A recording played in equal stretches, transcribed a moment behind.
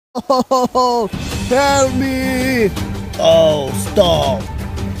Oh, help me! Oh, stop!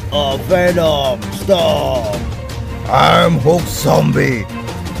 Oh, Venom, stop! I'm Hulk Zombie.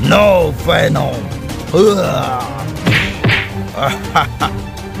 No, Venom.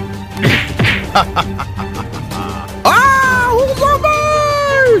 Ah, Hulk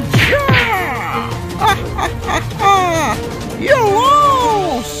Zombie! You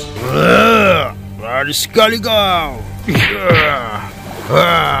lost! Lari sekali kau.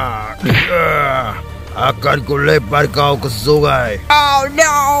 Akan kulempar kau ke sungai. Oh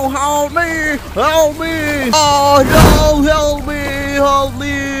no, help me, help me. Oh no, help me, help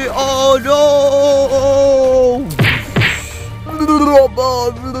me. Oh no.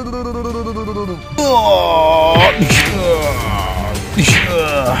 Oh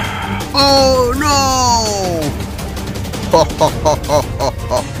no.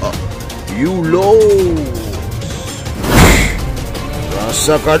 You lost.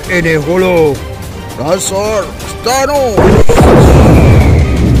 Rasakan ini hulu. Dasar Thanos.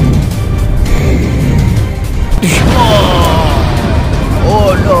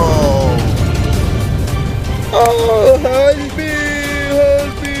 Oh no. Oh, help me,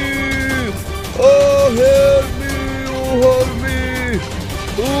 help me. Oh, help me, oh, help me.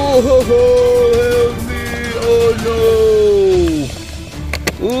 Oh, help me. Oh no.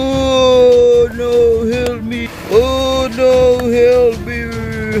 Oh no, help me. Oh no, help me.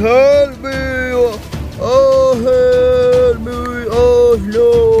 Help me. Oh, help me. Oh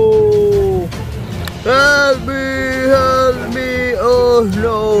no. Help me, help me. Oh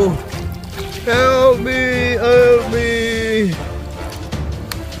no. Help me, help me.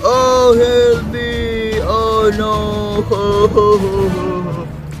 Oh, help me. Oh no.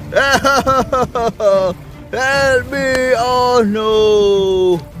 Help me. Oh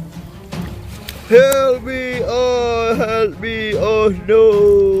no. Help me. Oh, help me. Oh no.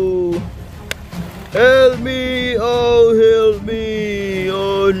 Help me. Oh, help me.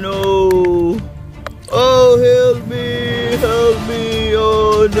 Oh no. Oh, help me. Help me.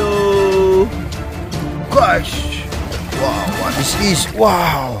 Oh no. Gosh. Wow, what this is.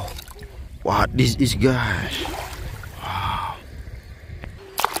 Wow. What this is, guys. Wow.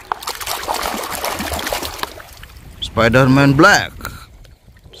 Spider-Man Black.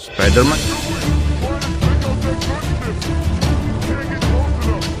 Spider-Man.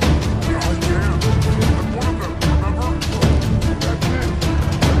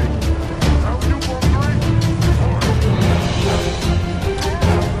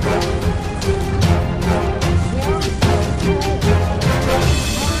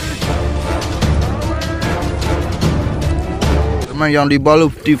 Yang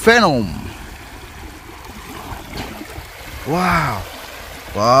dibalut di Venom. Wow.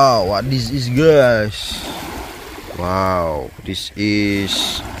 Wow, what this is, guys. Wow, this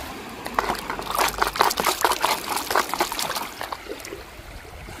is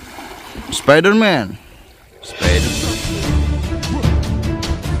Spider-Man.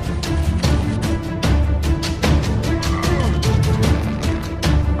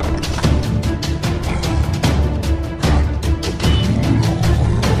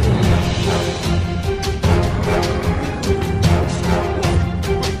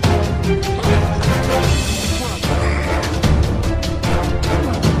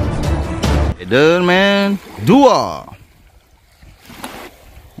 Spider-Man 2.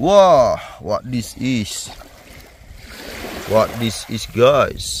 Wow, what this is? What this is,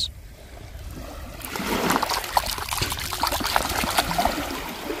 guys?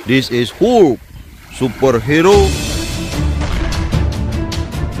 This is Hulk, superhero.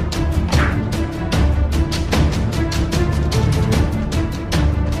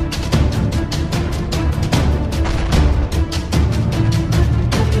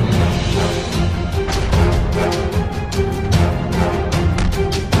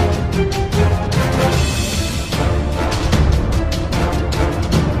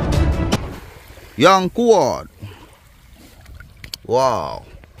 Yang kuat. Wow.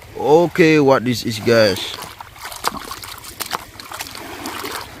 Okay, what this is, guys?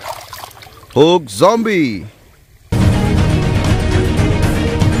 Hulk Zombie.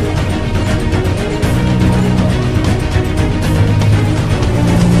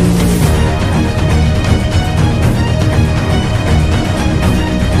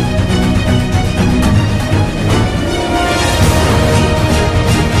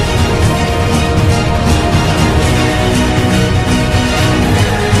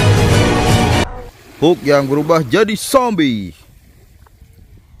 Hulk yang berubah jadi zombie.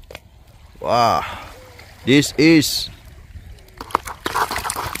 Wah, this is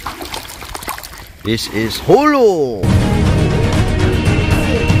Hulu.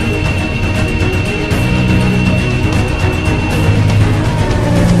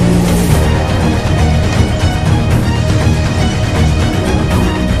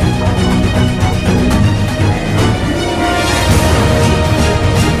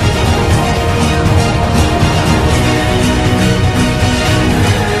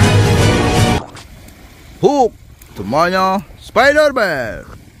 temannya Spider-Man.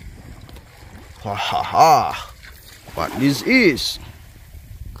 Hahaha. What this is?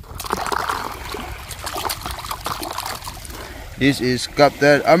 This is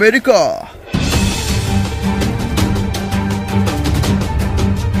Captain America.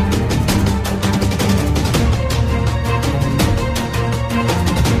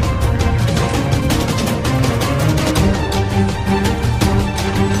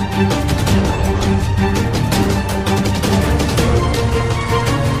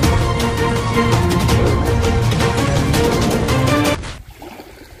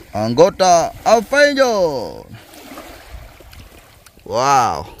 Anggota Avengers.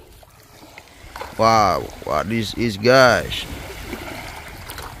 Wow. Wow, what this is, guys?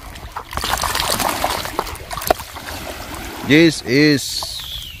 This is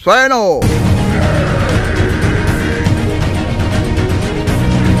Venom.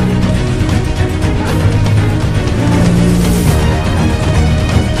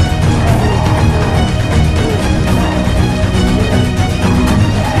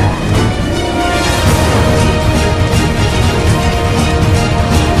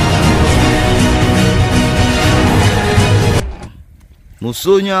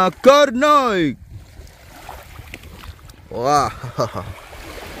 Musuhnya Karnaik. Wah,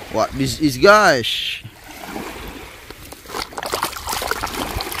 what this is, guys?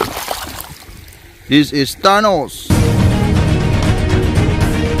 This is Thanos.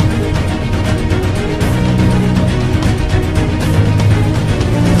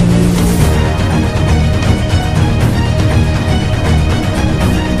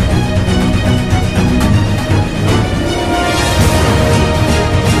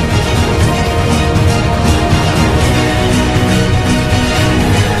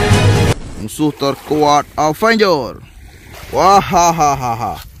 Musuh terkuat Avenger.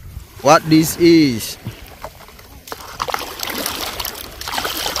 Wahahaha. What this is?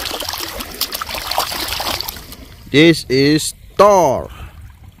 This is Thor.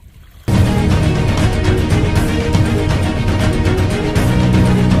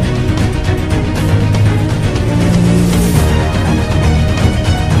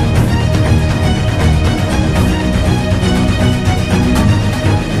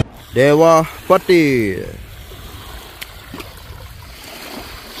 Dewa Petir.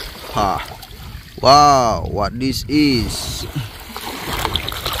 Ha. Wow, what this is?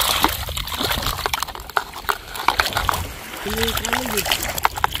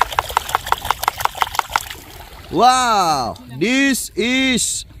 Wow, this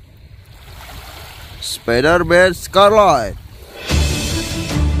is Spider-Man Scarlet.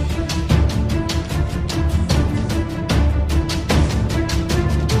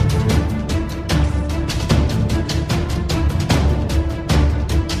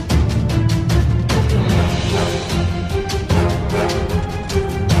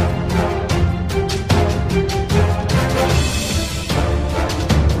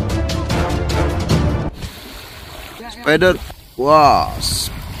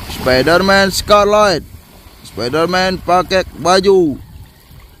 Spider-Man Scarlet. Spider-Man pakai baju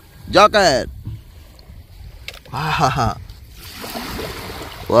jaket.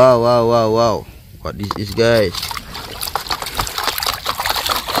 Wow. What this is, guys?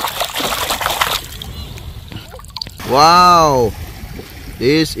 Wow.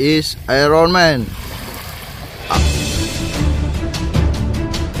 This is Iron Man.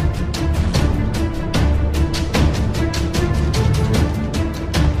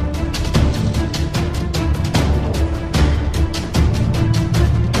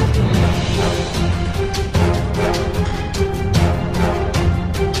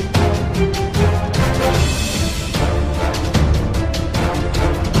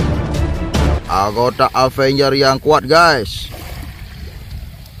 Anggota Avenger yang kuat, guys.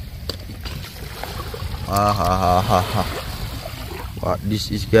 What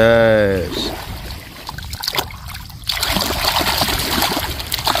this is, guys?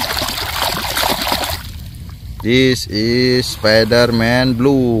 This is Spider-Man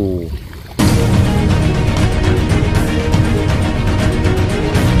Blue.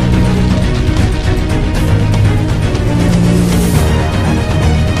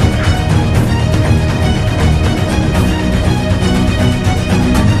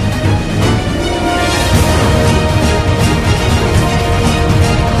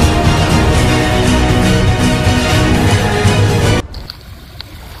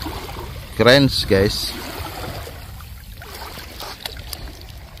 Keren, guys.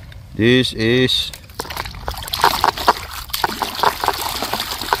 This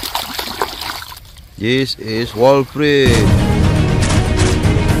is Wolverine.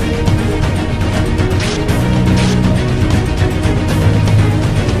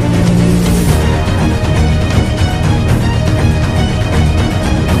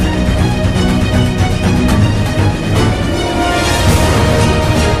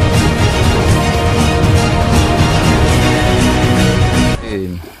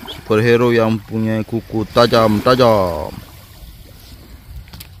 superhero yang punya kuku tajam-tajam.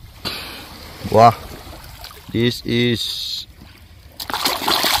 Wah, this is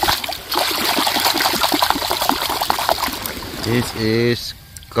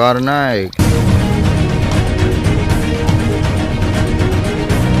Karnage.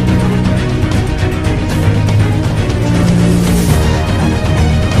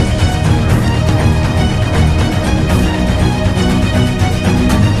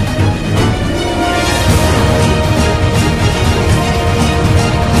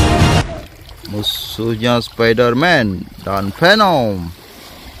 Musuhnya Spider-Man dan Venom.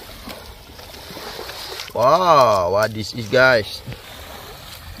 Wow, what this is guys?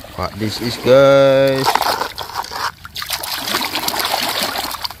 What this is guys?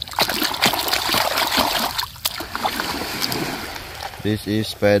 This is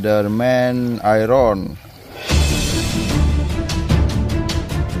Spider-Man Iron.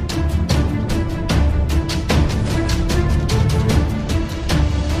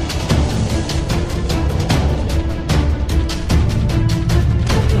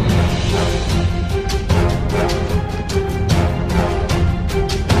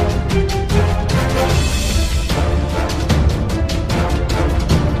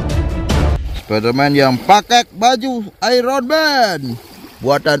 Spider-Man yang pakai baju Iron Man,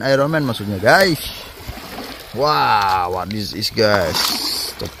 buatan Iron Man maksudnya guys. Wow, what this is guys?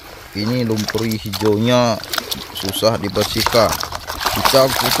 Ini lumpur hijaunya susah dibersihkan,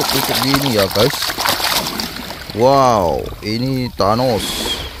 kita tusuk-tusuk gini ya guys. Wow, ini Thanos.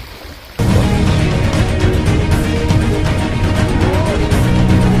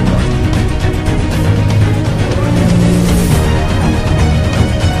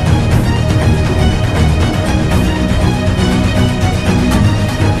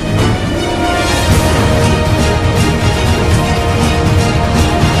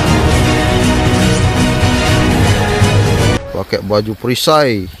 Pakai baju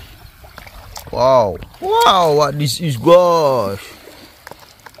perisai. Wow, wow, what this is guys?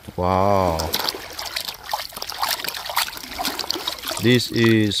 Wow, this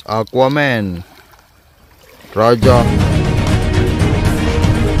is Aquaman, Raja.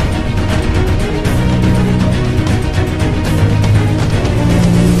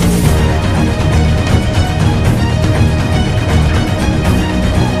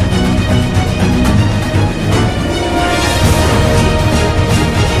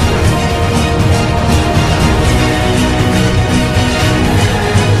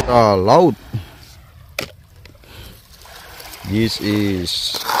 Laut. This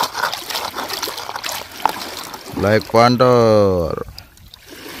is Black Panther.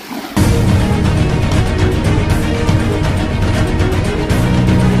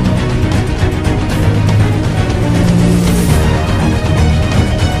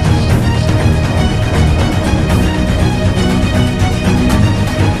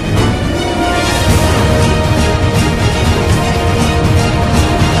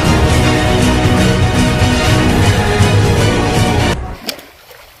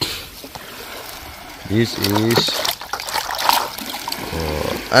 This is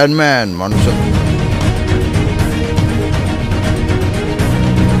Ant-Man, manusia.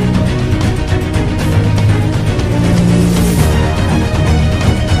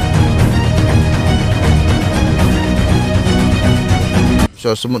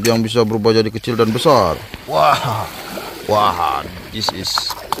 Bisa semut yang bisa berubah jadi kecil dan besar. Wah, wah, this is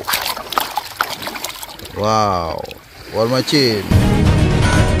wow, War Machine.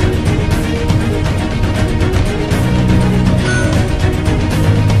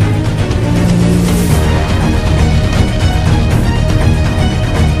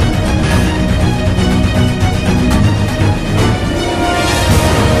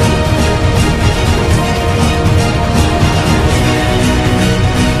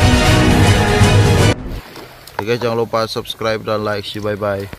 Oke guys, jangan lupa subscribe dan like. Bye bye.